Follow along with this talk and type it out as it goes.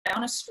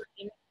down a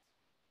stream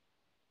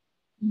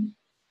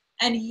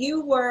and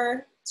you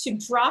were to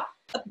drop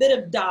a bit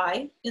of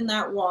dye in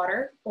that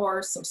water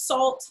or some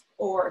salt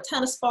or a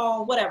tennis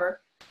ball,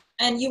 whatever,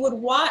 and you would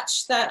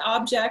watch that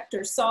object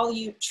or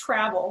solute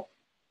travel,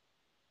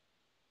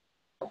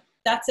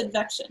 that's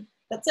advection.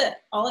 That's it.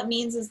 All it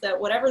means is that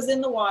whatever's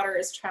in the water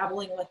is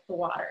traveling with the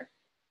water.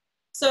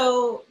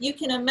 So you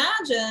can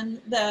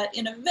imagine that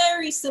in a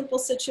very simple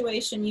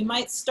situation, you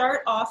might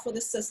start off with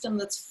a system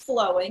that's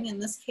flowing, in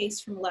this case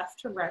from left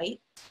to right.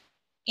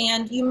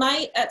 And you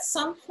might at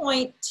some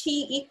point,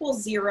 t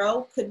equals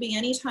 0, could be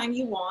any time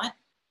you want.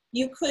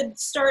 You could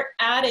start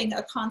adding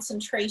a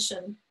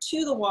concentration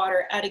to the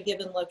water at a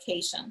given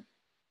location.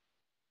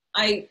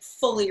 I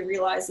fully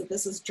realize that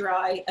this is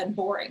dry and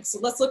boring. So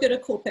let's look at a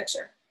cool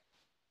picture.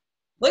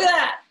 Look at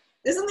that.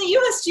 Isn't the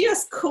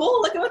USGS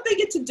cool? Look at what they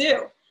get to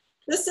do.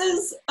 This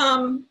is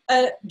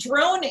a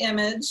drone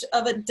image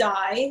of a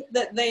dye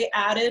that they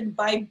added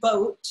by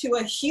boat to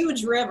a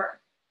huge river.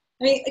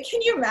 I mean,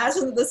 can you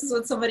imagine that this is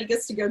what somebody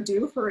gets to go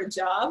do for a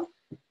job?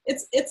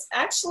 It's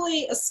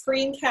actually a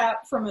screen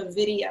cap from a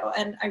video,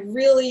 and I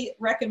really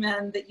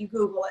recommend that you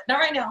Google it. Not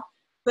right now,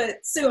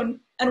 but soon,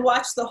 and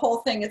watch the whole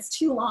thing. It's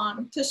too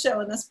long to show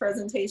in this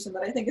presentation,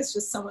 but I think it's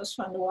just so much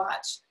fun to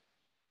watch.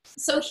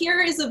 So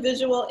here is a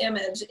visual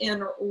image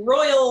in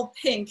royal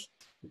pink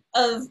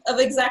of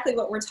exactly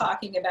what we're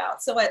talking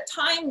about. So at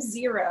time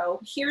 0,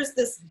 here's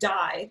this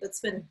dye that's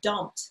been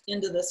dumped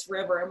into this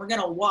river, and we're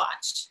gonna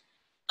watch.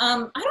 I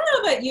don't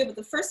know about you, but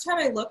the first time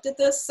I looked at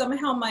this,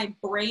 somehow my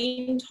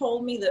brain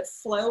told me that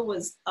flow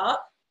was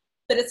up,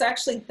 but it's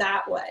actually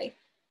that way.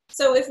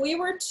 So if we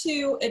were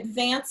to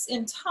advance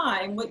in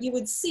time, what you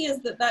would see is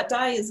that that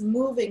dye is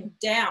moving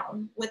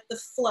down with the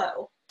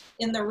flow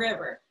in the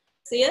river.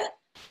 See it?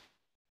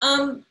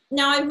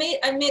 Now I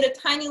made a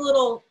tiny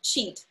little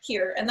cheat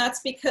here, and that's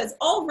because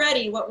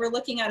already what we're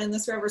looking at in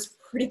this river is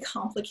pretty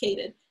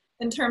complicated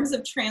in terms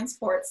of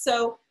transport.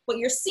 So what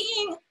you're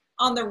seeing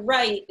on the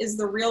right is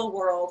the real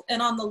world,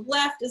 and on the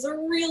left is a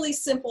really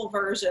simple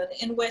version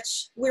in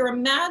which we're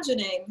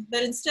imagining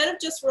that instead of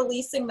just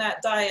releasing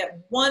that dye at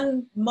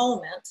one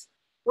moment,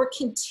 we're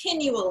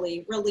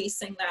continually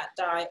releasing that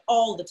dye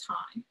all the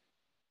time.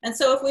 And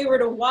so if we were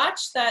to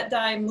watch that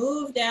dye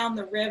move down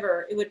the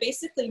river, it would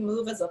basically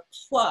move as a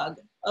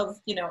plug of,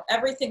 you know,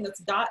 everything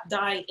that's got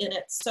dye in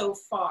it so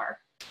far,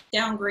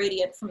 down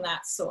gradient from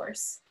that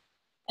source.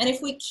 And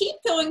if we keep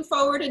going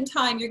forward in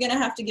time, you're gonna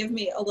have to give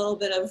me a little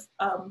bit of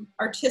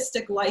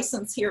artistic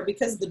license here,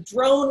 because the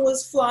drone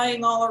was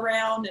flying all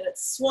around and it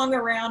swung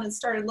around and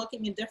started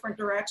looking in different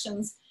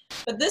directions.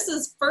 But this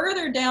is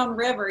further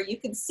downriver. You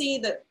can see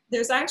that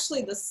there's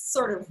actually this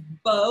sort of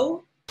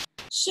bow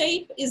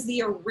shape is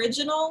the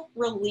original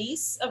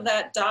release of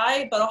that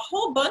dye, but a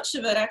whole bunch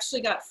of it actually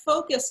got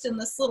focused in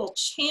this little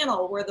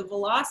channel where the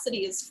velocity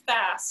is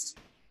fast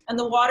and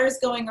the water's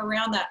going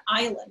around that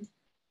island.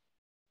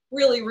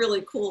 Really,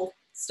 really cool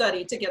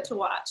study to get to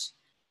watch.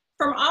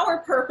 From our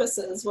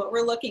purposes, what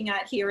we're looking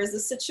at here is a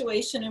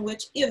situation in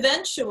which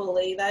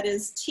eventually, that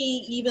is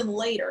t even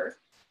later,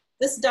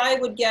 this dye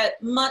would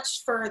get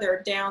much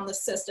further down the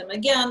system.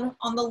 Again,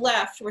 on the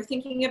left, we're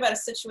thinking about a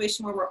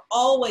situation where we're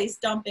always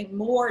dumping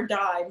more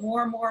dye,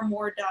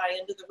 more dye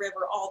into the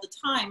river all the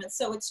time, and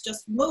so it's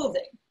just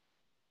moving.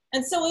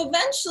 And so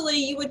eventually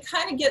you would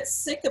kind of get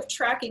sick of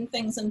tracking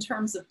things in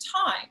terms of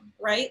time,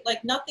 right?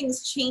 Like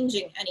nothing's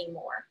changing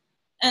anymore.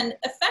 And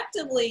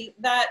effectively,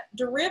 that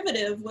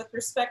derivative with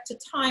respect to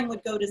time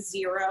would go to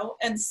 0,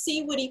 and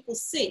C would equal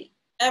C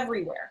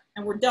everywhere,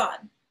 and we're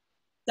done.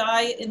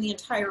 Dye in the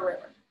entire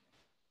river.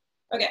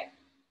 Okay,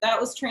 that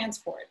was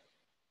transport.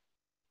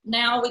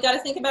 Now we got to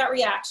think about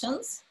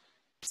reactions.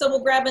 So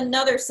we'll grab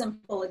another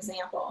simple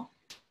example.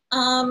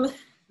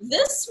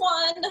 This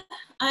one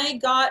I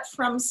got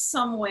from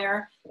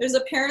somewhere. There's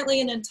apparently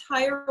an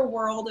entire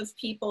world of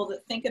people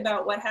that think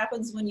about what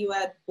happens when you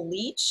add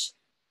bleach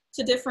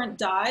to different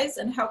dyes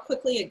and how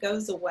quickly it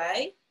goes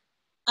away.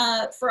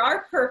 For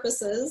our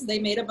purposes, they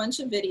made a bunch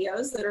of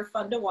videos that are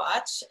fun to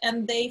watch,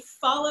 and they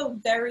follow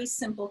very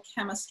simple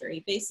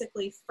chemistry,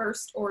 basically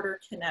first order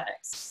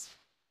kinetics.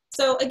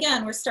 So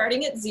again, we're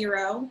starting at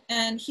 0,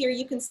 and here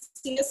you can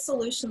see a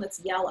solution that's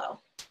yellow.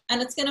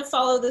 And it's gonna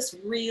follow this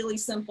really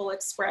simple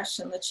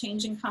expression. The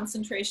change in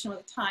concentration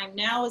with time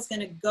now is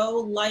gonna go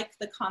like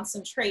the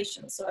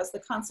concentration. So as the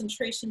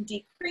concentration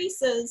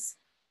decreases,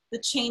 the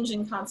change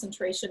in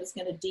concentration is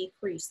gonna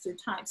decrease through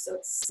time. So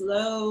it's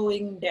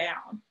slowing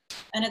down.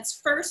 And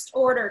it's first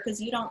order because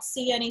you don't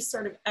see any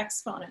sort of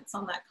exponents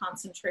on that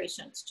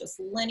concentration. It's just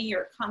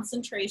linear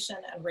concentration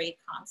and rate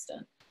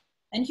constant.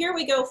 And here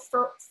we go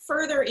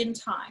further in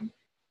time.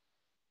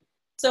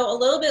 So a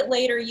little bit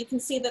later, you can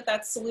see that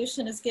that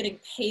solution is getting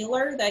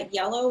paler. That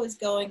yellow is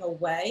going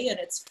away, and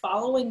it's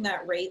following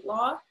that rate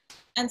law.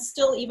 And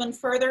still even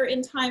further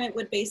in time, it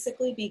would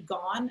basically be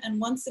gone.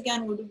 And once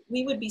again,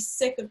 we would be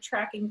sick of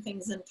tracking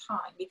things in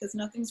time because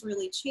nothing's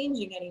really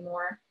changing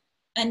anymore.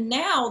 And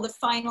now the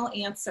final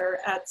answer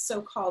at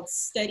so-called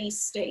steady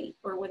state,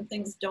 or when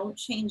things don't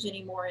change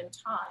anymore in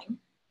time,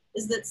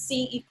 is that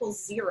C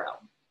equals 0.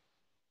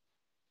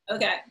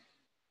 Okay,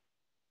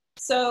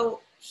 so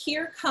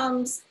here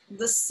comes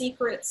the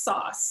secret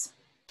sauce.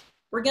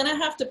 We're gonna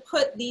have to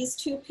put these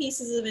two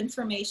pieces of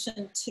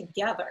information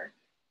together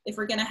if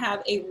we're gonna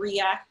have a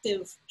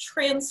reactive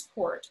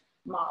transport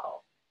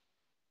model.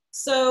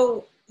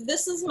 So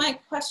this is my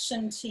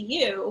question to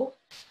you.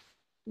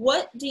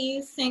 What do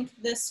you think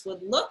this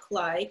would look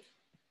like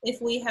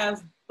if we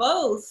have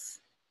both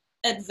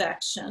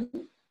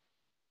advection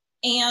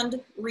and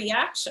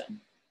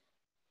reaction?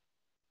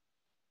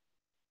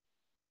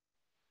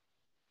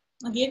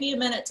 I'll give you a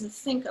minute to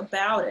think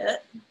about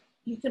it.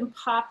 You can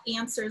pop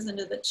answers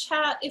into the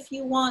chat if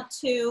you want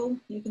to.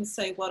 You can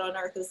say, what on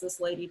earth is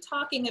this lady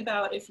talking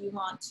about if you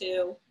want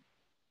to.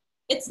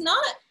 It's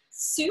not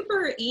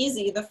super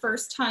easy the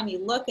first time you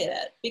look at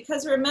it,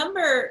 because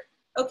remember,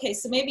 okay,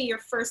 so maybe your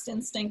first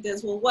instinct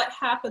is, well, what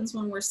happens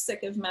when we're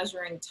sick of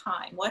measuring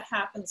time? What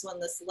happens when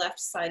this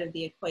left side of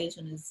the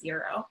equation is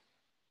 0?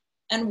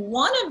 And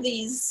one of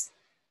these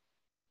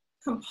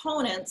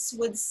components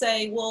would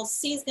say, well,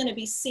 C is going to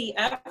be C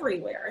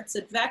everywhere. It's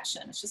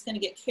advection. It's just going to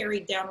get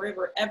carried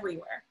downriver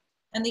everywhere.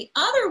 And the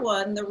other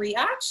one, the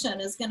reaction,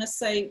 is going to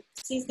say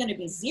C is going to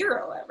be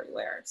 0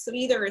 everywhere. So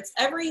either it's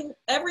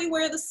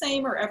everywhere the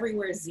same or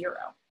everywhere 0.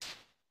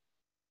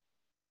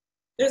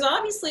 There's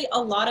obviously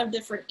a lot of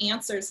different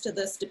answers to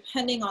this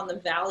depending on the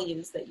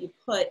values that you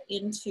put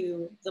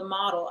into the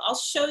model. I'll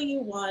show you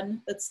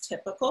one that's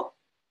typical,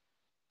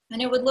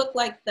 and it would look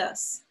like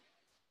this.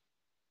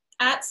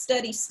 At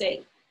steady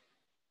state.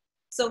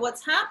 So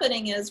what's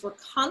happening is we're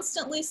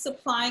constantly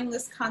supplying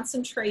this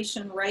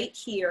concentration right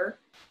here.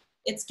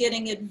 It's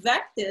getting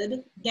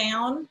advected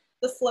down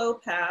the flow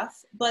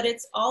path, but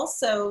it's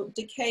also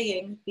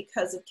decaying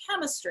because of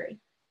chemistry.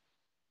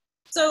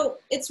 So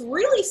it's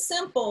really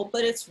simple,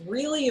 but it's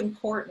really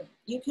important.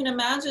 You can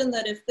imagine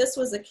that if this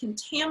was a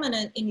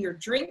contaminant in your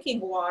drinking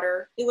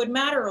water, it would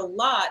matter a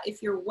lot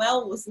if your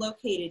well was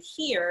located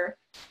here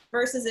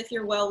versus if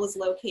your well was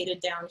located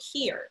down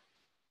here.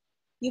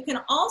 You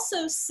can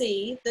also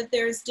see that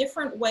there's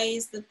different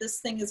ways that this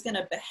thing is going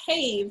to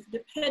behave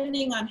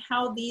depending on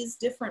how these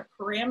different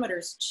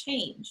parameters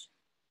change.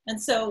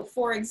 And so,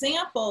 for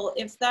example,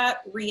 if that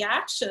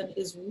reaction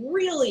is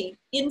really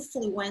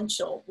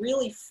influential,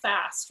 really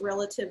fast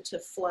relative to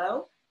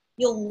flow,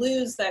 you'll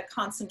lose that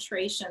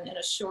concentration in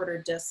a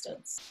shorter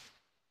distance.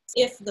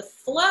 If the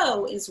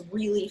flow is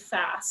really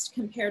fast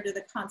compared to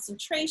the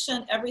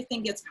concentration,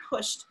 everything gets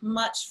pushed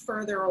much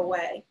further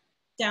away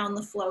down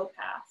the flow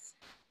path.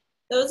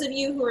 Those of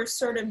you who are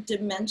sort of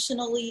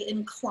dimensionally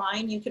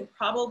inclined, you can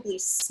probably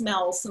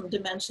smell some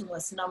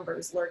dimensionless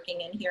numbers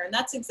lurking in here. And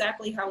that's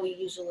exactly how we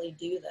usually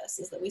do this,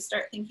 is that we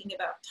start thinking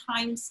about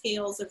time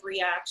scales of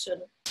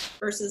reaction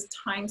versus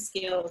time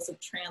scales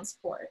of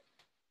transport.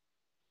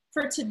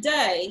 For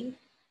today,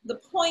 the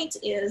point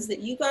is that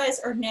you guys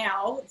are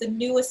now the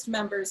newest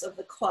members of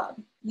the club.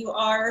 You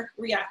are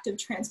reactive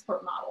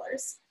transport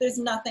modelers. There's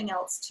nothing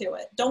else to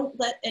it. Don't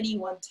let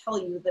anyone tell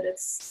you that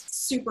it's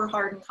super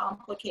hard and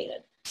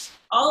complicated.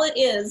 All it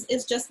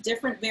is just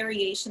different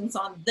variations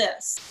on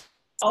this.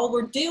 All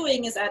we're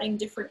doing is adding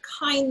different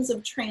kinds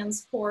of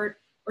transport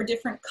or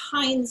different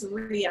kinds of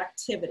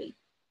reactivity.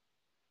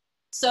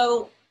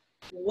 So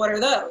what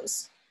are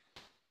those?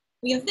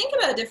 We can think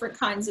about different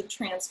kinds of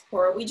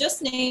transport. We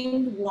just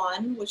named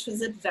one, which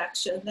was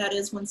advection. That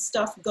is when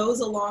stuff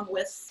goes along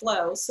with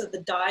flow, so the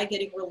dye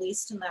getting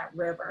released in that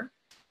river.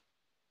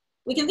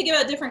 We can think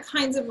about different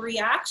kinds of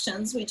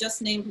reactions. We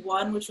just named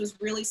one, which was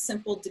really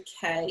simple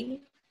decay.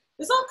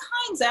 There's all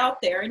kinds out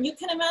there, and you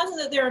can imagine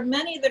that there are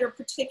many that are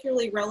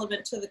particularly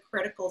relevant to the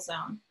critical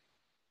zone.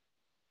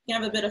 You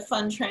can have a bit of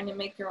fun trying to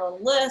make your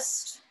own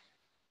list.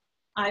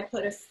 I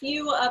put a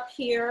few up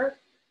here.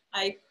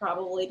 I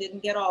probably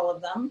didn't get all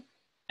of them.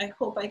 I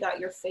hope I got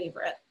your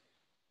favorite.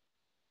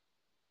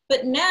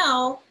 But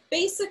now,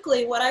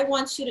 basically what I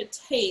want you to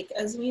take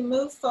as we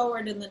move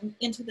forward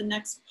into the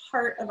next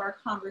part of our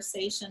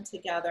conversation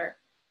together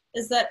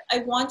is that I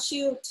want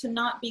you to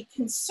not be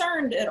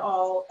concerned at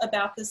all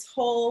about this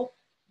whole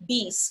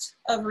beast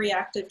of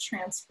reactive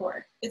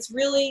transport. It's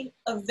really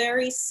a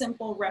very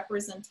simple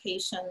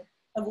representation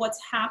of what's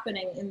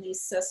happening in these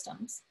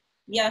systems.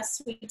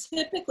 Yes, we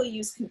typically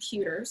use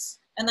computers,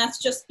 and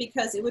that's just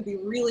because it would be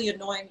really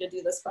annoying to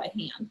do this by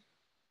hand.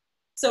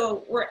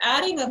 So we're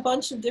adding a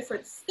bunch of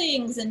different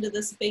things into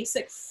this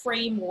basic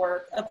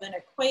framework of an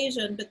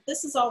equation, but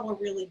this is all we're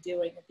really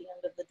doing at the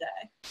end of the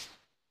day.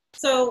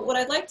 So what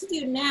I'd like to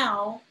do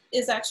now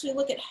is actually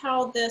look at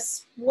how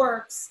this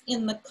works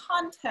in the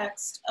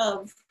context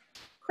of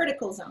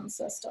critical zone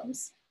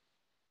systems.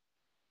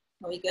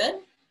 Are we good?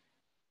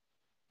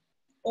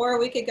 Or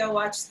we could go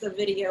watch the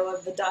video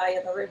of the dye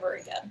in the river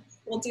again.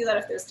 We'll do that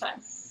if there's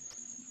time.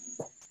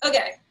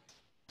 Okay,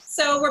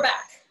 so we're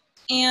back.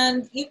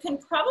 And you can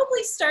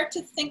probably start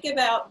to think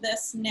about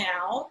this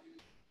now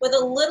with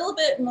a little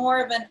bit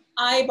more of an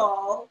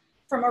eyeball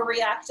from a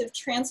reactive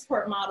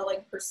transport modeling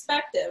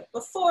perspective.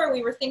 Before,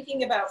 we were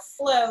thinking about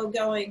flow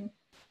going,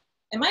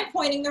 am I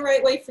pointing the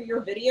right way for your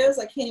videos?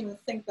 I can't even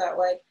think that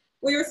way.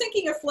 we were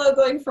thinking of flow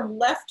going from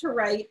left to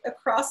right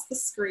across the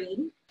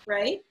screen,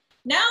 right?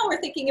 Now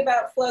we're thinking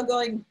about flow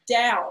going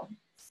down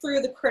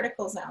through the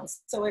critical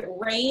zones. So it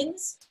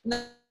rains,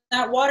 and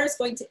that water is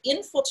going to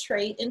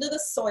infiltrate into the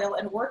soil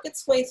and work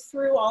its way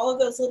through all of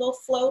those little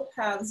flow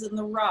paths in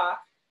the rock.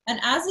 And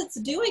as it's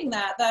doing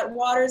that, that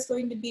water is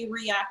going to be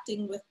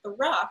reacting with the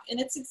rock. And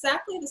it's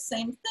exactly the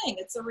same thing.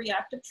 It's a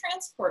reactive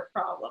transport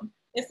problem.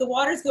 If the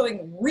water is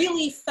going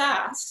really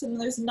fast and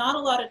there's not a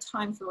lot of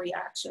time for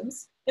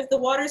reactions, if the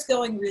water is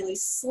going really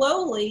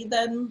slowly,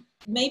 then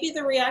maybe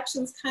the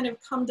reactions kind of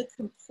come to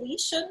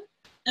completion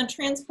and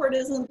transport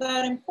isn't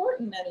that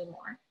important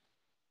anymore.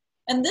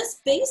 And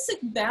this basic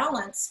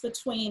balance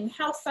between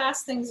how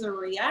fast things are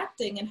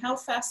reacting and how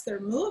fast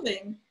they're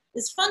moving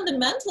is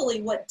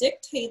fundamentally what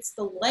dictates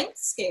the length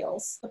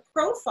scales, the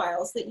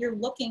profiles that you're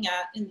looking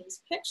at in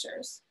these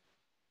pictures.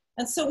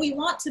 And so we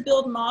want to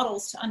build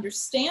models to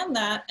understand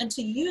that and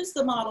to use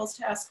the models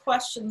to ask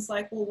questions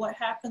like, well, what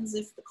happens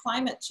if the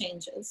climate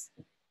changes?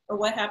 Or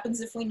what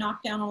happens if we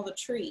knock down all the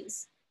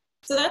trees?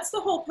 So that's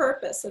the whole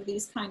purpose of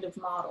these kind of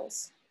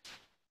models.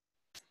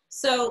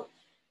 So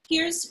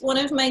here's one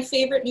of my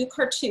favorite new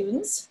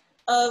cartoons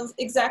of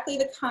exactly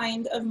the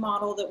kind of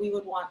model that we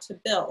would want to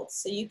build.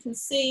 So you can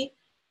see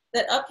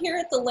that up here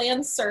at the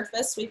land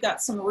surface, we've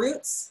got some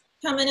roots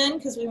coming in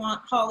because we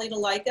want Holly to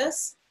like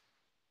us.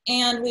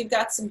 And we've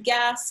got some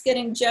gas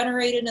getting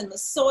generated in the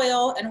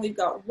soil, and we've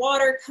got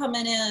water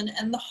coming in.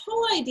 And the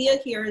whole idea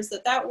here is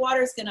that that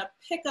water is gonna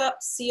pick up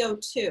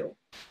CO2.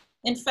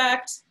 In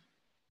fact,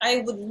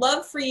 I would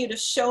love for you to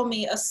show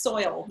me a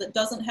soil that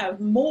doesn't have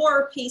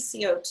more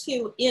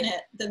PCO2 in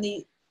it than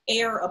the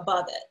air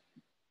above it.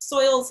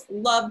 Soils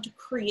love to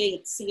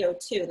create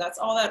CO2. That's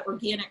all that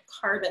organic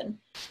carbon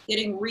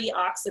getting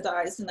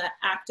reoxidized in that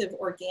active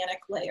organic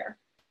layer.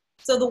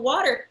 So the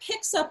water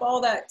picks up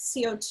all that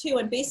CO2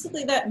 and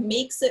basically that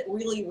makes it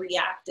really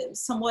reactive,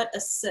 somewhat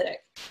acidic.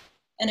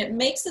 And it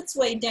makes its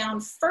way down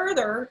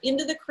further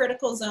into the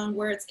critical zone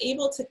where it's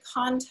able to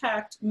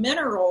contact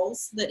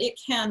minerals that it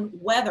can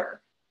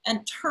weather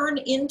and turn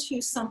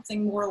into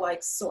something more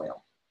like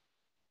soil.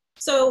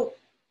 So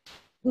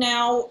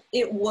now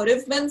it would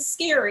have been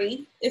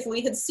scary if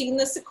we had seen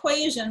this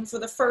equation for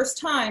the first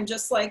time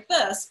just like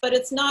this, but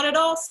it's not at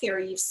all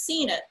scary. You've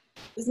seen it.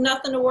 There's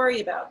nothing to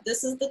worry about.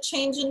 This is the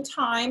change in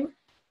time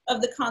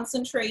of the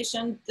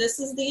concentration. This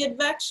is the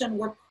advection.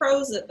 We're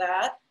pros at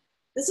that.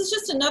 This is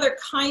just another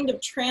kind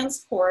of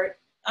transport.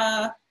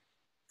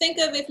 Think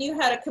of if you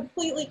had a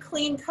completely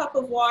clean cup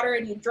of water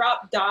and you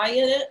drop dye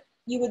in it,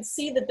 you would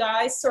see the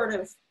dye sort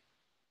of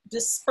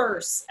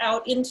disperse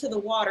out into the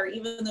water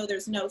even though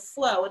there's no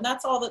flow. And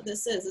that's all that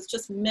this is. It's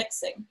just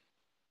mixing.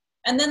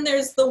 And then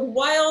there's the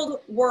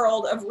wild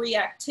world of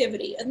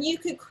reactivity. And you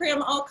could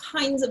cram all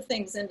kinds of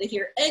things into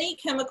here. Any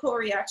chemical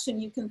reaction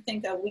you can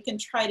think of, we can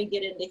try to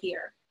get into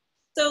here.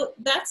 So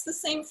that's the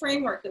same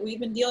framework that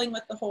we've been dealing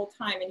with the whole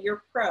time, and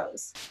you're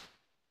pros.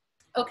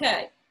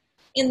 Okay,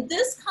 in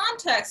this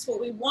context, what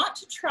we want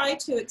to try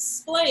to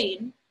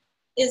explain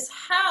is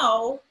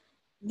how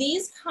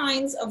these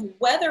kinds of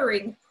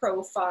weathering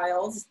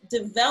profiles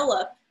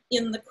develop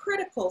in the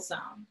critical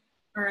zone,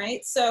 all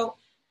right? So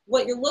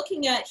what you're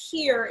looking at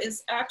here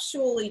is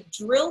actually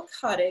drill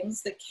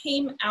cuttings that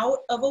came out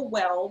of a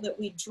well that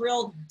we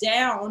drilled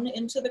down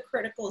into the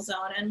critical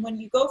zone. And when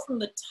you go from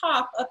the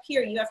top up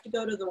here, you have to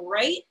go to the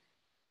right,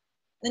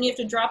 then you have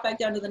to drop back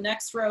down to the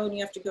next row and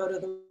you have to go to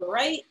the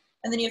right,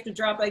 and then you have to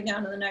drop back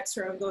down to the next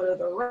row and go to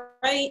the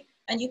right.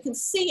 And you can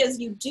see as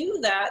you do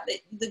that,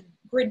 the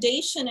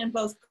gradation in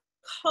both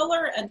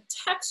color and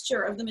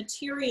texture of the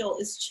material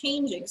is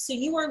changing. So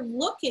you are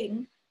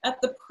looking at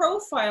the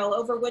profile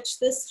over which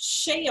this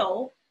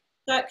shale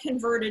got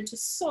converted to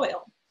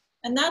soil.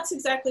 And that's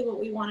exactly what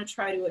we want to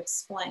try to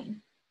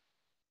explain.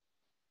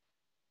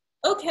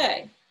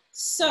 Okay,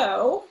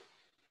 so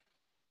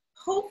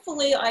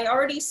hopefully I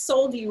already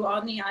sold you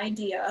on the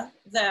idea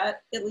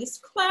that, at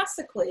least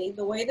classically,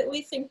 the way that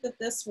we think that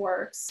this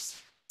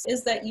works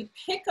is that you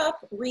pick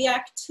up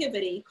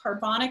reactivity,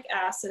 carbonic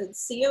acid,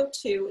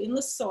 CO2 in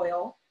the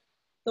soil,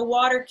 the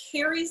water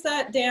carries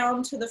that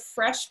down to the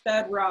fresh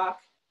bedrock,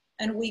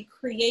 and we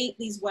create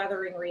these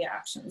weathering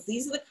reactions.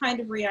 These are the kind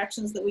of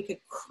reactions that we could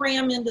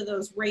cram into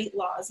those rate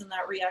laws in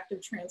that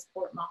reactive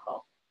transport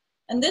model.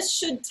 And this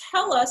should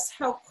tell us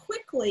how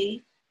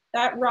quickly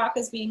that rock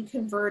is being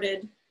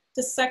converted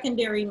to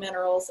secondary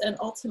minerals and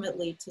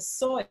ultimately to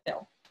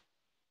soil.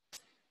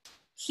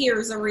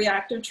 Here's a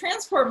reactive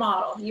transport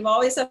model. You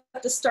always have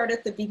to start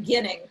at the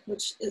beginning,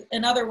 which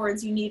in other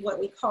words, you need what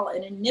we call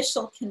an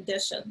initial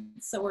condition.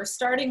 So we're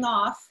starting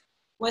off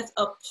with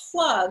a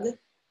plug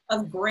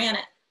of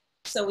granite.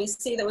 So we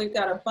see that we've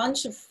got a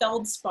bunch of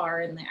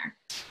feldspar in there.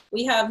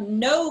 We have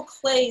no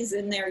clays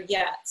in there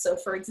yet. So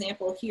for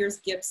example, here's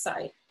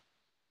gibbsite.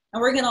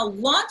 And we're gonna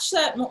launch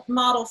that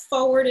model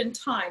forward in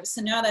time.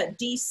 So now that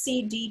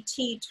dC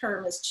dt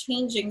term is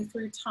changing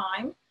through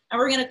time, and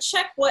we're gonna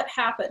check what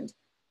happened.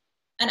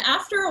 And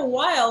after a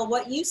while,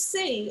 what you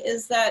see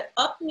is that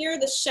up near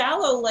the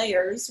shallow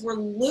layers, we're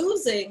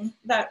losing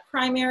that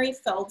primary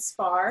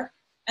feldspar,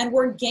 and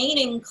we're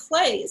gaining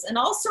clays in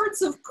all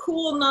sorts of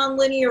cool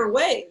nonlinear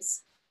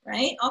ways,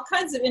 right? All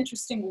kinds of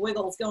interesting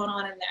wiggles going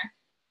on in there.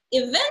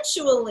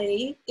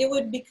 Eventually, it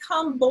would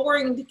become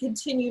boring to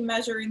continue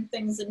measuring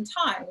things in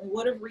time. We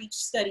would have reached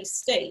steady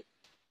state,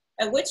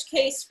 at which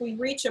case we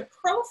reach a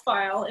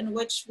profile in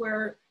which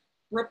we're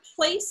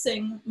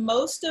replacing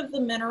most of the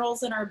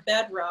minerals in our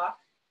bedrock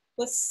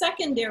with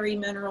secondary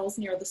minerals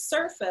near the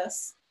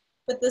surface,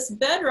 but this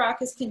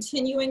bedrock is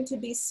continuing to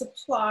be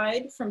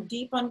supplied from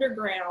deep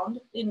underground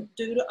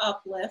due to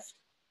uplift.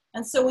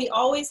 And so we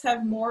always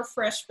have more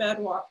fresh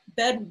bedrock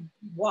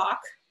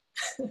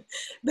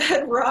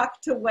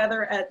to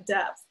weather at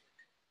depth.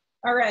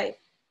 All right,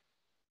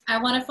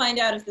 I want to find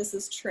out if this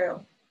is true.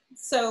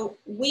 So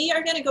we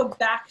are going to go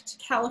back to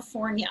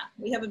California.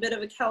 We have a bit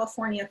of a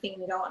California theme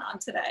going on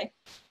today.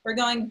 We're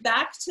going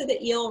back to the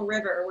Eel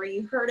River, where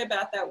you heard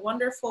about that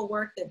wonderful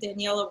work that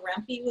Daniela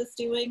Rempe was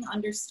doing,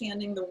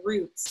 understanding the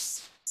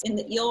roots in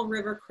the Eel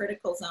River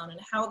critical zone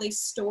and how they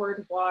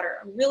stored water.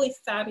 A really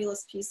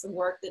fabulous piece of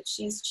work that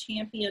she's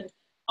championed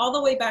all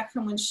the way back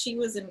from when she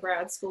was in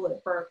grad school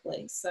at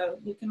Berkeley. So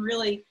you can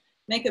really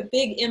make a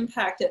big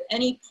impact at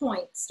any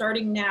point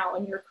starting now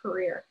in your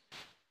career.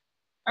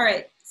 All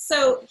right,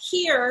 so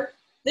here,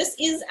 this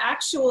is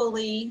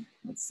actually,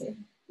 let's see,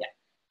 yeah.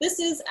 This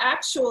is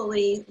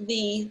actually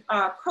the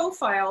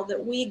profile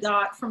that we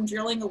got from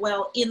drilling a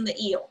well in the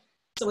eel.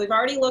 So we've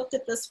already looked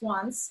at this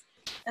once,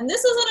 and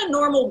this isn't a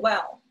normal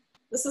well.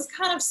 This is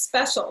kind of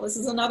special. This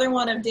is another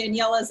one of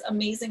Daniela's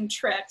amazing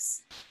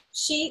tricks.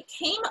 She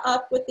came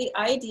up with the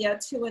idea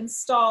to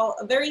install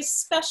a very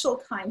special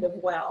kind of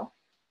well.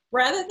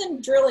 Rather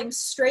than drilling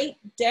straight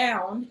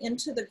down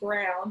into the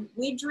ground,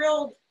 we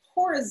drilled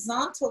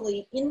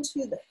horizontally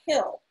into the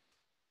hill.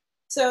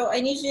 So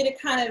I need you to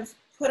kind of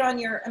put on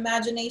your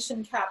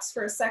imagination caps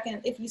for a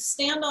second. If you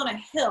stand on a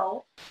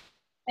hill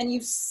and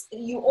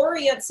you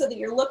orient so that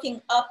you're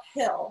looking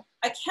uphill,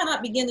 I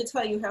cannot begin to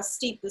tell you how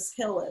steep this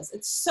hill is.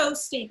 It's so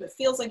steep, it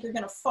feels like you're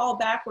going to fall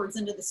backwards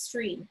into the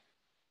stream.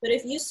 But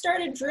if you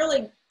started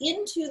drilling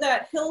into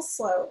that hill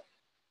slope,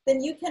 then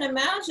you can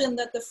imagine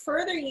that the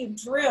further you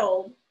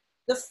drilled,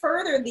 the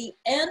further the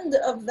end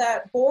of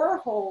that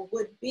borehole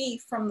would be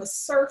from the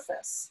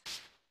surface.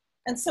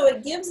 And so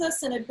it gives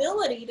us an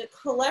ability to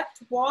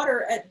collect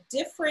water at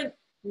different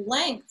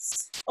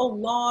lengths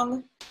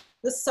along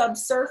the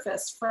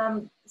subsurface,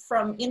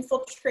 from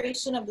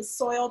infiltration of the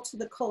soil to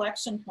the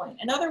collection point.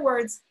 In other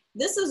words,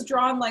 this is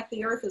drawn like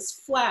the earth is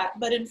flat,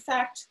 but in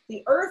fact,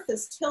 the earth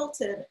is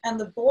tilted and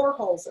the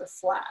boreholes are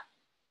flat.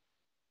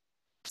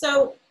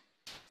 So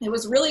it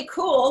was really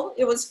cool.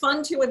 It was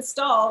fun to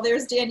install.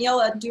 There's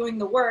Daniela doing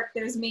the work.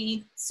 There's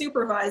me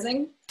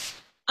supervising.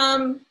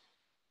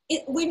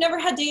 We've never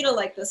had data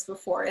like this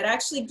before. It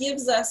actually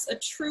gives us a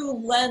true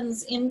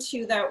lens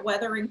into that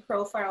weathering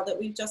profile that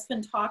we've just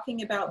been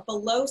talking about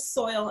below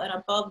soil and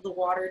above the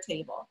water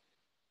table.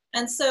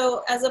 And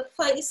so as a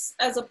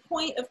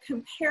point of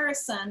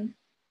comparison,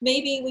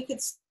 maybe we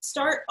could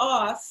start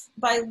off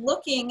by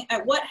looking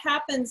at what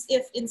happens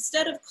if,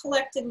 instead of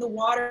collecting the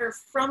water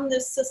from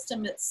this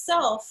system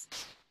itself,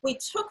 we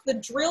took the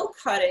drill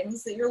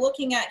cuttings that you're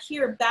looking at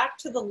here back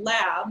to the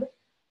lab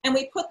and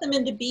we put them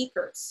into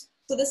beakers.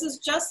 So this is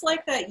just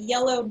like that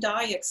yellow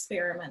dye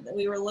experiment that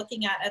we were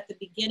looking at the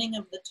beginning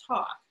of the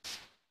talk.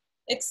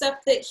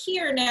 Except that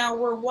here now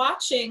we're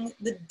watching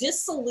the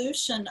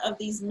dissolution of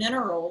these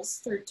minerals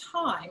through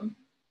time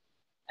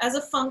as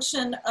a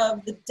function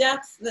of the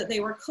depth that they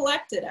were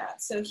collected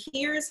at. So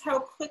here's how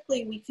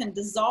quickly we can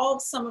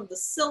dissolve some of the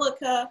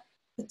silica,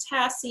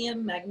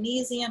 potassium,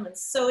 magnesium, and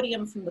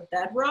sodium from the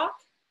bedrock.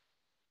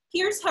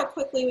 Here's how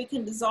quickly we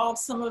can dissolve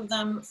some of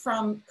them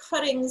from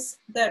cuttings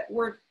that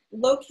were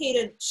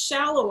located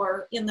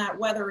shallower in that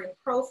weathering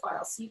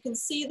profile. So you can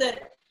see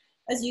that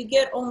as you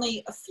get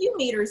only a few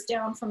meters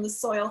down from the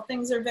soil,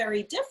 things are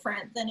very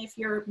different than if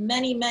you're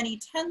many, many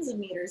tens of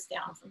meters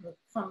down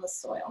from the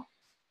soil.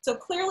 So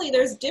clearly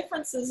there's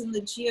differences in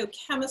the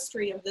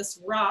geochemistry of this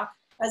rock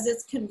as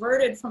it's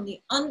converted from the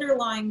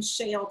underlying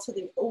shale to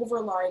the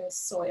overlying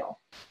soil.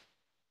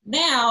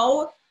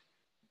 Now,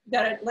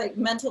 gotta like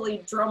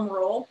mentally drum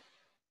roll.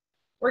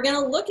 We're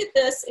gonna look at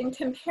this in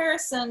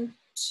comparison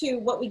to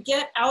what we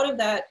get out of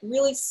that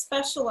really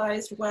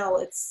specialized well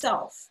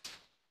itself.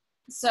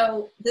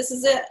 So this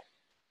is it.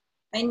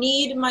 I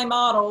need my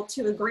model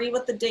to agree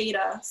with the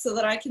data so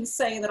that I can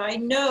say that I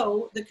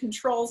know the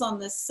controls on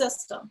this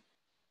system.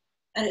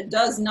 And it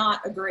does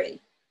not agree.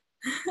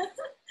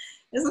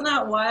 Isn't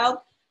that wild?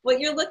 What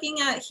you're looking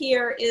at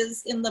here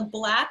is in the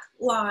black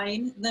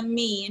line, the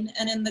mean,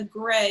 and in the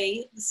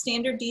gray, the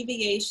standard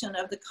deviation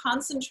of the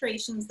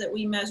concentrations that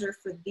we measure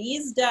for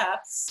these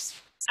depths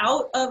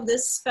out of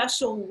this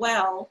special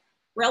well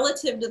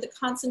relative to the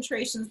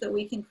concentrations that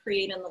we can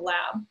create in the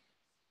lab.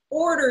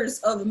 Orders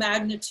of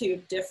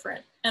magnitude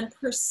different and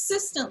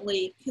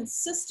persistently,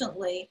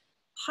 consistently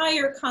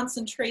higher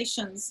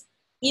concentrations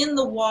in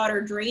the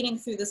water draining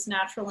through this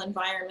natural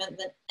environment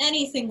than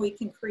anything we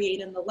can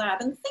create in the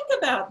lab. And think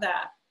about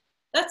that.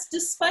 That's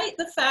despite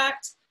the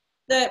fact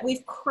that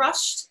we've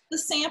crushed the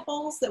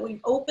samples, that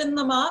we've opened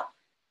them up,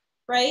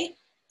 right?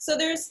 So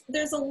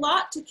there's a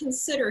lot to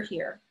consider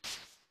here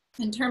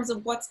in terms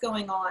of what's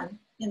going on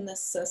in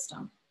this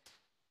system.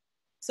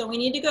 So we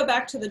need to go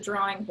back to the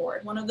drawing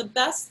board. One of the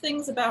best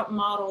things about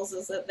models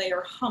is that they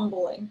are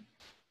humbling.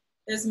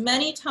 There's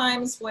many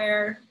times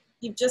where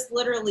you've just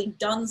literally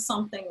done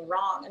something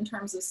wrong in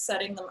terms of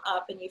setting them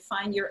up, and you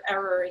find your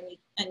error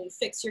and you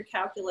fix your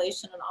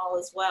calculation and all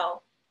is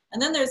well.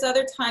 And then there's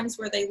other times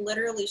where they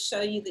literally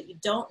show you that you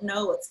don't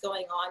know what's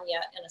going on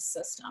yet in a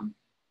system.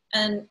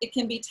 And it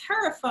can be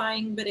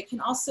terrifying, but it can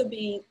also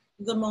be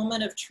the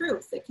moment of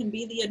truth. It can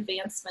be the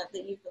advancement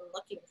that you've been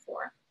looking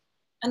for.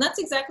 And that's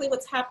exactly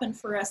what's happened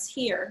for us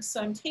here.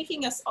 So I'm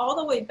taking us all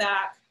the way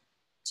back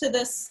to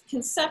this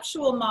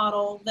conceptual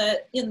model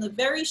that in the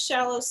very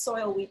shallow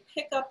soil, we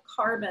pick up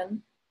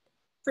carbon,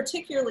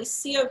 particularly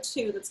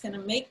CO2, that's going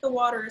to make the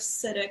water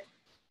acidic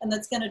and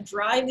that's going to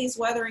drive these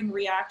weathering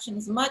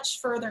reactions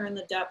much further in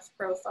the depth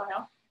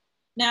profile.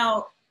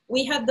 Now,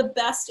 we had the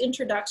best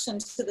introduction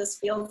to this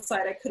field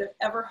site I could have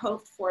ever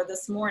hoped for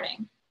this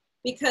morning,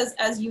 because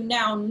as you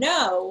now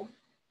know,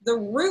 the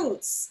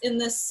roots in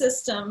this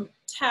system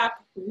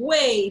tap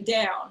way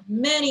down,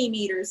 many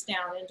meters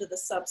down into the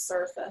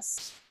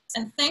subsurface.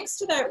 And thanks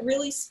to that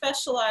really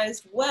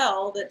specialized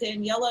well that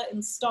Daniela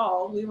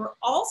installed, we were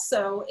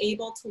also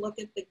able to look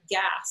at the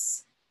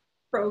gas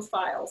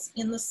profiles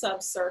in the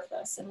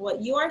subsurface. And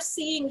what you are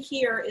seeing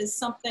here is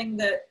something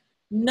that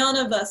none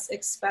of us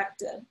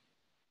expected.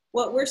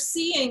 What we're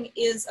seeing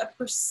is a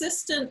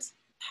persistent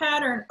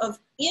pattern of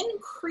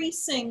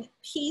increasing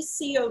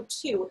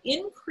PCO2,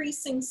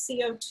 increasing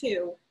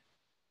CO2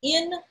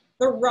 in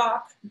the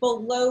rock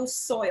below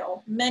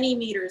soil, many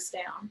meters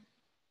down.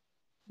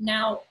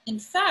 Now, in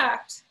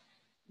fact,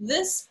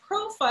 this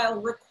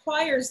profile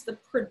requires the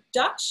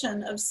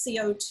production of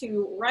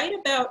CO2 right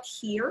about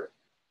here,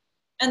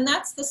 and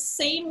that's the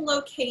same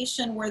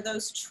location where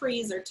those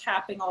trees are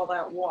tapping all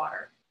that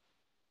water.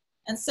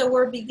 And so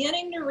we're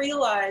beginning to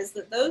realize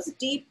that those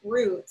deep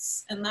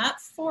roots and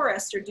that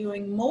forest are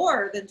doing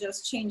more than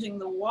just changing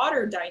the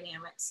water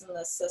dynamics in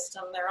this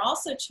system. They're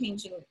also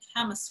changing the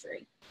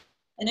chemistry.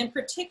 And in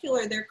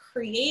particular, they're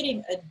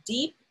creating a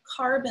deep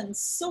carbon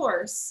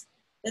source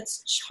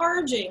that's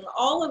charging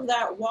all of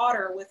that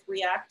water with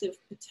reactive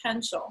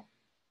potential.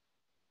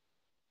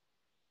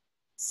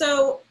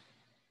 So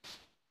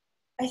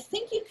I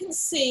think you can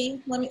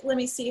see, let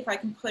me see if I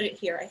can put it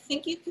here. I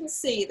think you can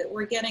see that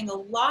we're getting a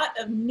lot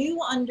of new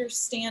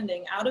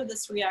understanding out of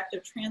this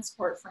reactive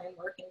transport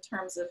framework in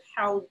terms of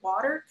how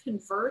water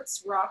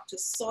converts rock to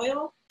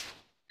soil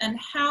and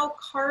how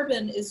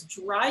carbon is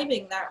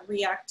driving that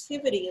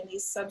reactivity in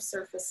these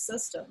subsurface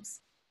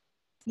systems.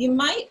 You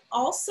might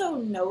also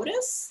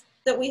notice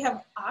that we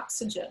have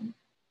oxygen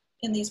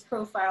in these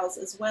profiles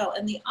as well.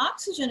 And the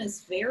oxygen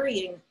is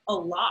varying a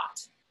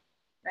lot,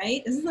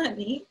 right? Isn't that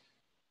neat?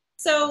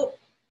 So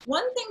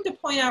one thing to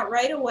point out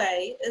right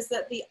away is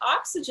that the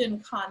oxygen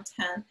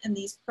content in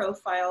these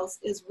profiles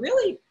is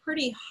really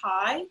pretty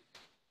high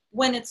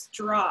when it's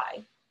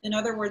dry. In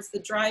other words, the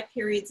dry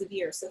periods of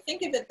year. So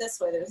think of it this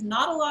way, there's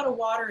not a lot of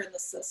water in the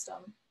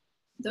system.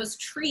 Those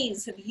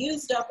trees have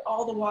used up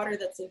all the water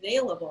that's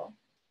available.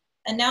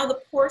 And now the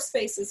pore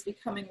space is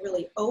becoming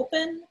really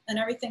open and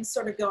everything's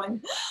sort of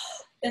going,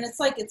 and it's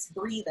like it's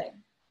breathing.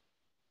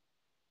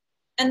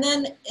 And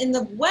then in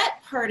the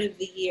wet part of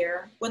the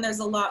year, when there's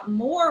a lot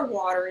more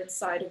water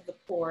inside of the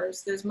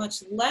pores, there's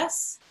much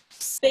less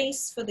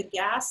space for the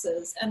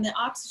gases and the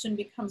oxygen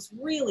becomes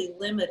really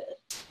limited.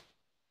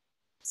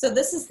 So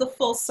this is the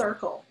full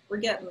circle. We're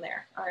getting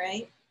there, all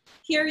right?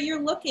 Here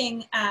you're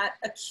looking at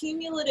a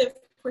cumulative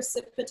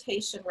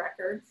precipitation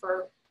record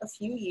for a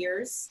few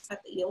years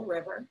at the Eel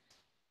River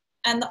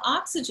and the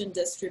oxygen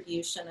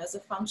distribution as a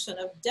function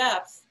of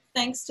depth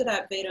thanks to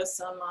that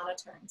vadosome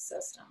monitoring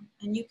system.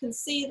 And you can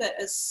see that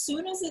as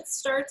soon as it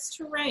starts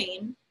to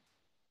rain,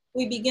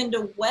 we begin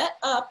to wet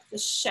up the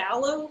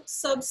shallow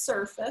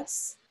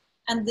subsurface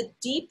and the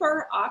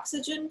deeper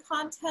oxygen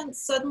content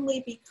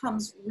suddenly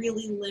becomes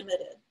really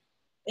limited.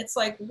 It's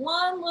like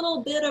one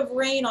little bit of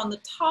rain on the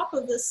top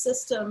of this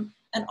system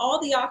and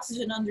all the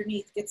oxygen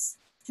underneath gets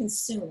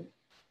consumed.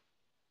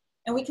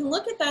 And we can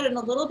look at that in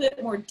a little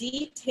bit more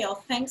detail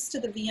thanks to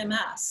the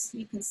VMS.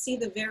 You can see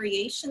the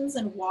variations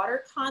in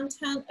water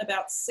content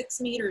about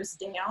 6 meters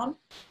down.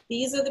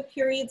 These are the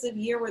periods of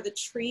year where the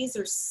trees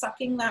are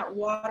sucking that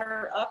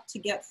water up to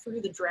get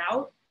through the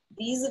drought.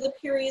 These are the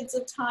periods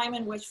of time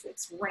in which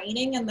it's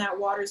raining and that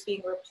water is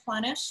being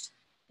replenished.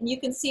 And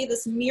you can see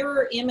this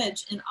mirror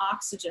image in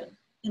oxygen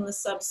in the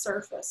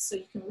subsurface. So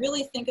you can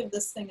really think of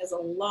this thing as a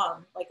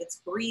lung, like it's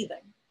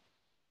breathing.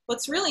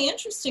 What's really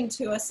interesting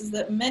to us is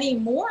that many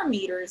more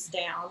meters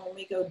down, when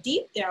we go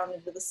deep down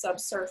into the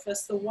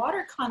subsurface, the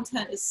water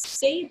content is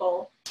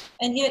stable,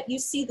 and yet you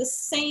see the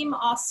same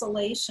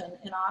oscillation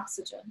in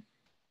oxygen.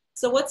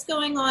 So what's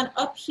going on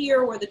up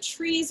here where the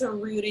trees are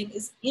rooting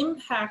is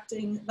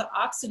impacting the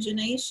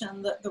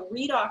oxygenation, the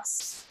redox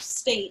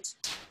state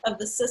of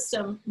the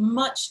system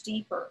much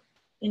deeper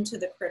into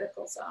the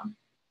critical zone.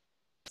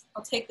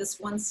 I'll take this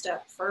one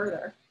step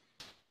further.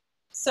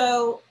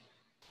 So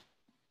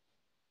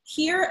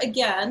here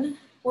again,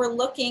 we're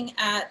looking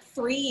at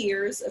 3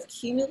 years of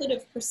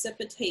cumulative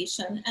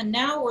precipitation, and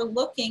now we're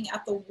looking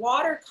at the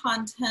water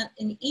content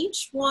in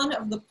each one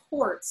of the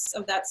ports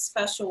of that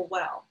special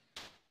well.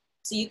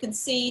 So you can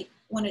see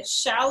when it's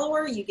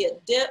shallower, you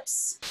get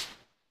dips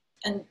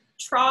and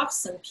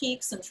troughs and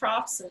peaks and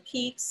troughs and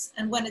peaks,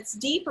 and when it's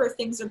deeper,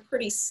 things are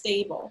pretty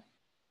stable.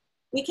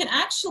 We can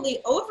actually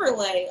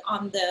overlay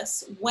on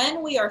this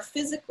when we are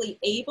physically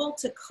able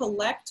to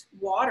collect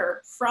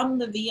water from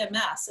the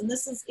VMS. And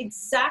this is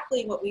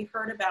exactly what we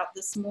heard about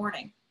this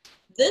morning.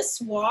 This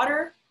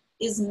water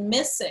is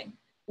missing.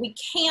 We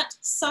can't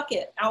suck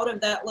it out of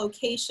that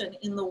location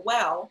in the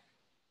well,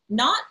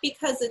 not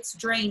because it's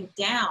drained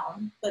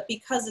down, but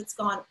because it's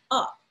gone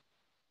up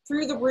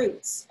through the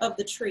roots of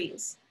the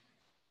trees.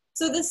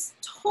 So this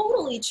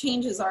totally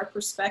changes our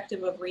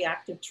perspective of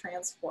reactive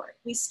transport.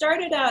 We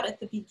started out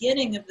at the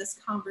beginning of this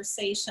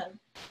conversation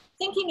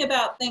thinking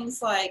about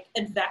things like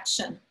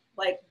advection,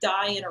 like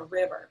die in a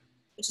river,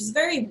 which is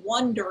very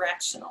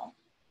one-directional.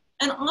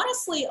 And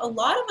honestly, a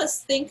lot of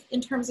us think in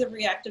terms of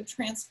reactive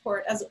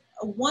transport as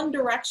a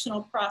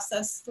one-directional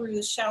process through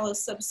the shallow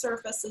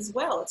subsurface as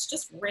well. It's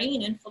just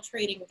rain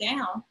infiltrating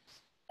down.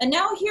 And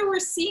now here we're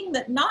seeing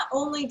that not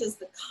only does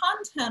the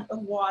content of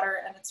water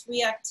and its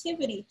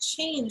reactivity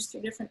change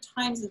through different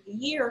times of the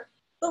year,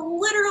 but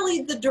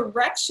literally the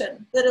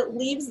direction that it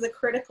leaves the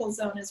critical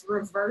zone is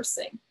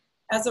reversing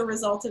as a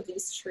result of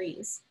these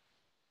trees.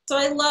 So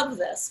I love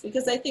this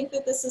because I think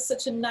that this is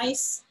such a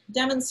nice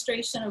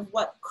demonstration of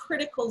what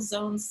critical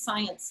zone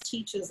science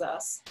teaches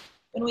us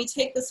when we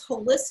take this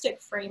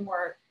holistic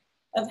framework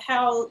of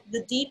how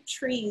the deep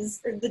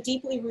trees, or the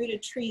deeply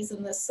rooted trees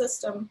in this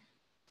system,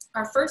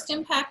 are first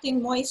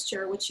impacting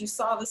moisture, which you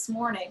saw this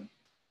morning,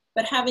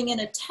 but having an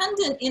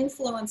attendant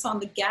influence on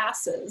the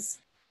gases,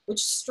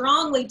 which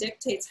strongly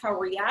dictates how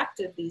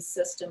reactive these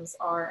systems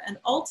are and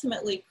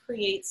ultimately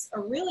creates a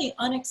really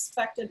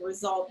unexpected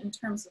result in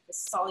terms of the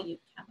solute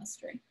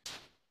chemistry.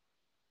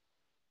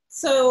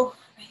 So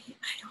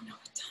I don't know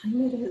what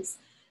time it is,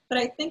 but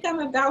I think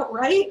I'm about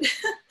right.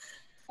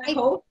 I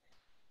hope.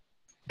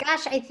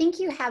 Gosh, I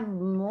think you have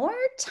more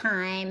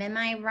time. Am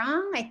I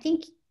wrong? I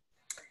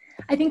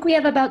think we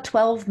have about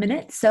 12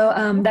 minutes, so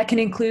that can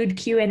include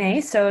Q&A.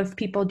 So if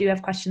people do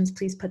have questions,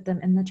 please put them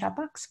in the chat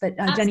box. But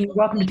Jenny, you're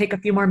welcome to take a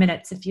few more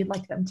minutes if you'd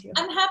like them to.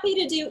 I'm happy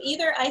to do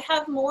either. I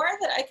have more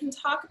that I can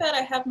talk about.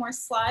 I have more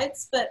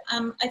slides, but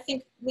I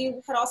think we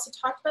had also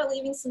talked about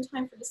leaving some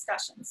time for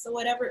discussion. So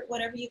whatever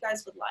you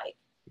guys would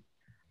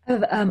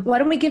like. Why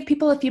don't we give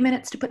people a few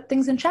minutes to put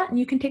things in chat, and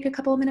you can take a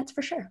couple of minutes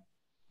for sure.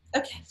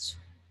 Okay, sure.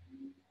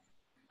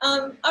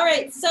 All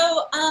right,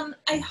 so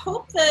I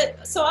hope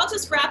that, so I'll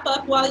just wrap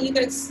up while you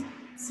guys,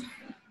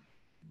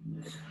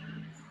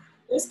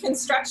 there's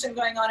construction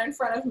going on in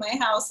front of my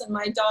house and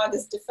my dog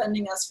is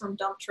defending us from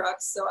dump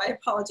trucks, so I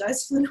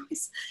apologize for the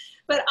noise.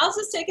 But I'll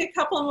just take a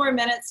couple more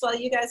minutes while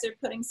you guys are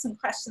putting some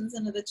questions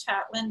into the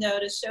chat window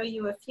to show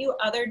you a few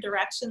other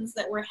directions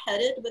that we're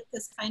headed with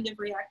this kind of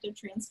reactive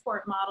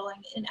transport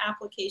modeling in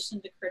application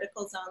to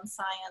critical zone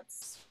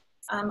science.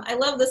 I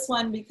love this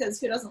one because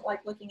who doesn't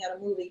like looking at a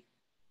movie?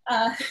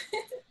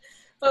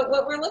 But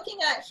what we're looking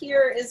at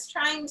here is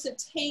trying to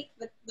take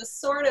the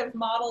sort of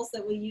models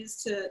that we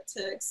use to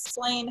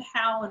explain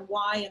how and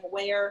why and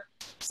where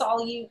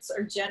solutes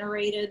are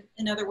generated.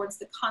 In other words,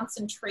 the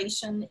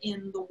concentration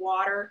in the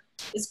water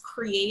is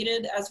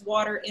created as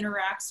water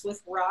interacts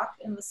with rock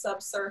in the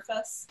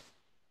subsurface.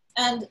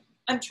 And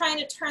I'm trying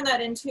to turn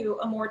that into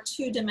a more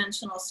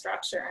two-dimensional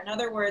structure. In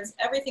other words,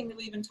 everything that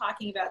we've been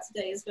talking about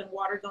today has been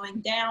water going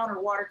down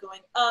or water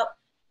going up.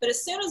 But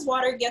as soon as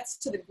water gets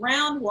to the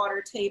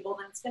groundwater table,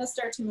 then it's going to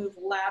start to move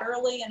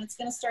laterally and it's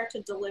going to start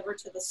to deliver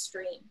to the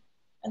stream.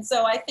 And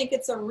so I think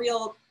it's a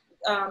real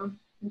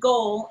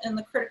goal in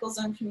the critical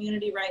zone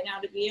community right now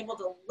to be able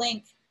to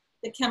link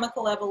the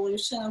chemical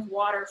evolution of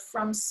water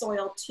from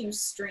soil to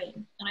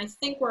stream. And I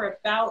think we're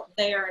about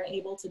there and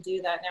able to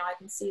do that now. I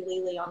can see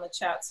Lily on the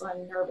chat, so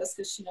I'm nervous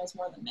because she knows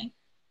more than me.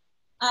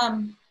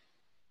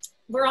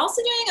 We're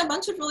also doing a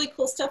bunch of really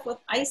cool stuff with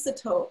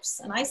isotopes,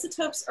 and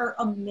isotopes are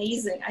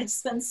amazing. I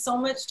spend so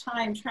much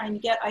time trying to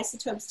get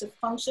isotopes to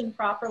function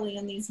properly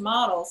in these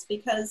models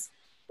because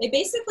they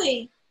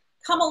basically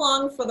come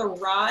along for the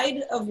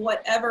ride of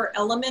whatever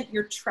element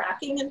you're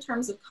tracking in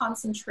terms of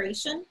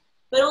concentration,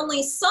 but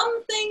only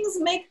some things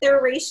make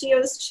their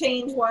ratios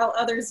change while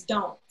others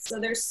don't. So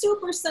they're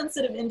super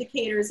sensitive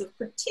indicators of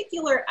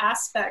particular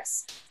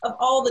aspects of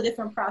all the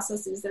different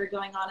processes that are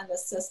going on in the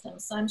system.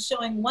 So I'm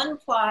showing one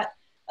plot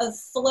of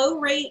flow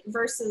rate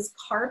versus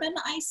carbon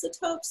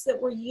isotopes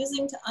that we're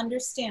using to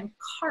understand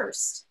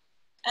karst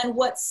and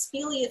what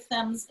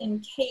speleothems in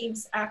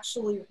caves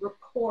actually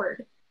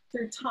record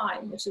through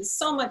time, which is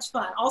so much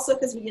fun. Also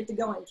because we get to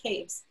go in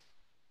caves.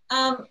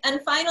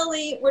 And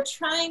finally, we're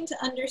trying to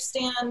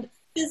understand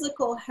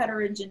physical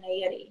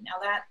heterogeneity.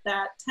 Now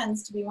that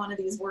tends to be one of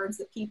these words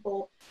that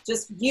people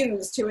just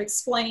use to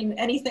explain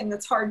anything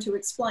that's hard to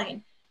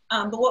explain.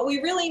 But what we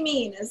really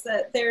mean is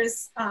that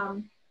there's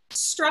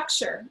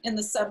structure in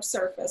the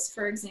subsurface,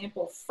 for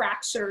example,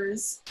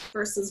 fractures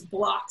versus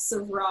blocks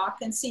of rock.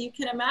 And so you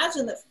can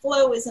imagine that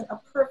flow isn't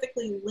a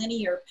perfectly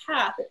linear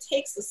path. It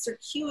takes a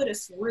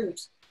circuitous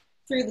route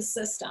through the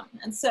system.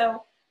 And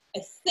so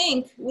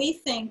we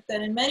think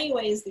that in many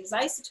ways, these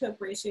isotope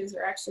ratios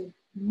are actually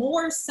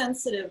more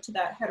sensitive to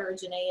that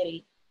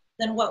heterogeneity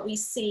than what we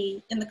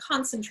see in the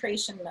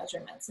concentration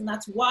measurements. And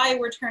that's why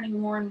we're turning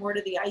more and more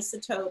to the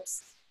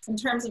isotopes in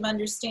terms of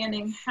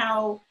understanding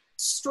how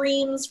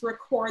streams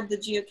record the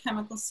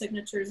geochemical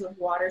signatures of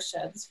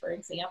watersheds, for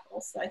example.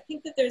 So I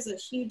think that there's a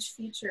huge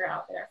future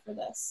out there for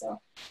this.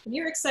 So if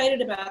you're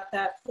excited about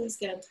that, please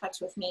get in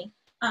touch with me.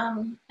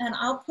 And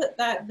I'll put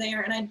that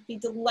there, and I'd be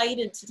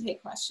delighted to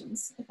take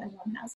questions if anyone has